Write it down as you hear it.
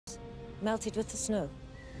Melted with the snow?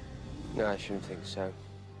 No, I shouldn't think so.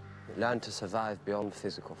 It learned to survive beyond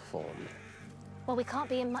physical form. Well, we can't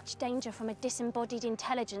be in much danger from a disembodied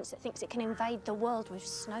intelligence that thinks it can invade the world with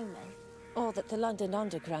snowmen. Or that the London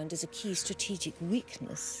Underground is a key strategic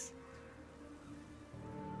weakness.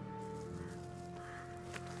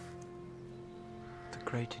 The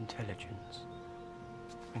great intelligence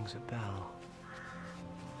rings a bell.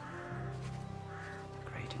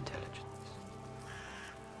 The great intelligence.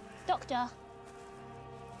 Doctor.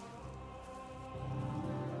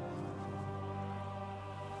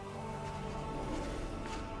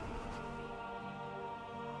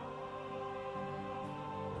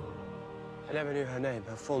 I never knew her name,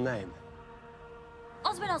 her full name.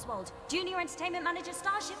 Oswin Oswald, Junior Entertainment Manager,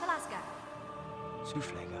 Starship Alaska.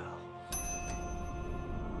 Souffle girl.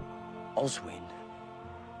 Oswin.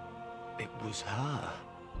 It was her.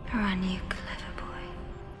 Run, you clever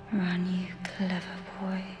boy. Run, you clever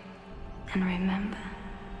boy. And remember.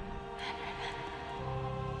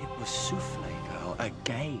 It was Souffle girl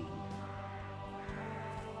again.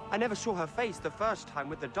 I never saw her face the first time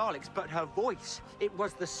with the Daleks, but her voice, it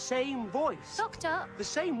was the same voice. Doctor! The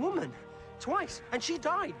same woman. Twice. And she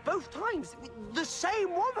died both times. The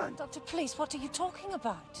same woman. Doctor, please, what are you talking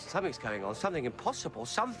about? Something's going on. Something impossible.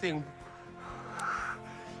 Something...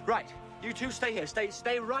 Right. You two stay here.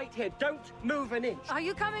 Stay right here. Don't move an inch. Are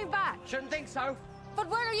you coming back? Shouldn't think so. But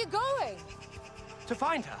where are you going? To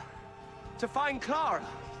find her. To find Clara.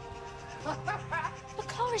 But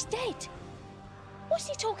Clara's dead. What's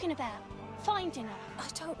he talking about? Finding her? I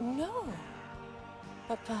don't know.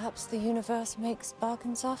 But perhaps the universe makes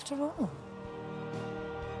bargains after all.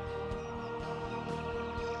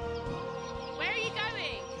 Where are you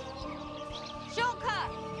going?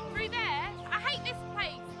 Shortcut! Through there? I hate this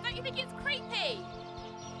place. Don't you think it's creepy?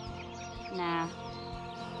 Nah.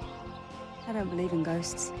 I don't believe in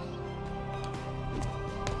ghosts.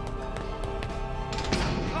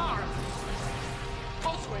 Clara!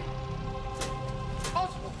 Oswin!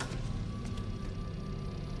 Oswald!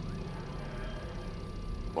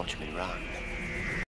 Watch me run.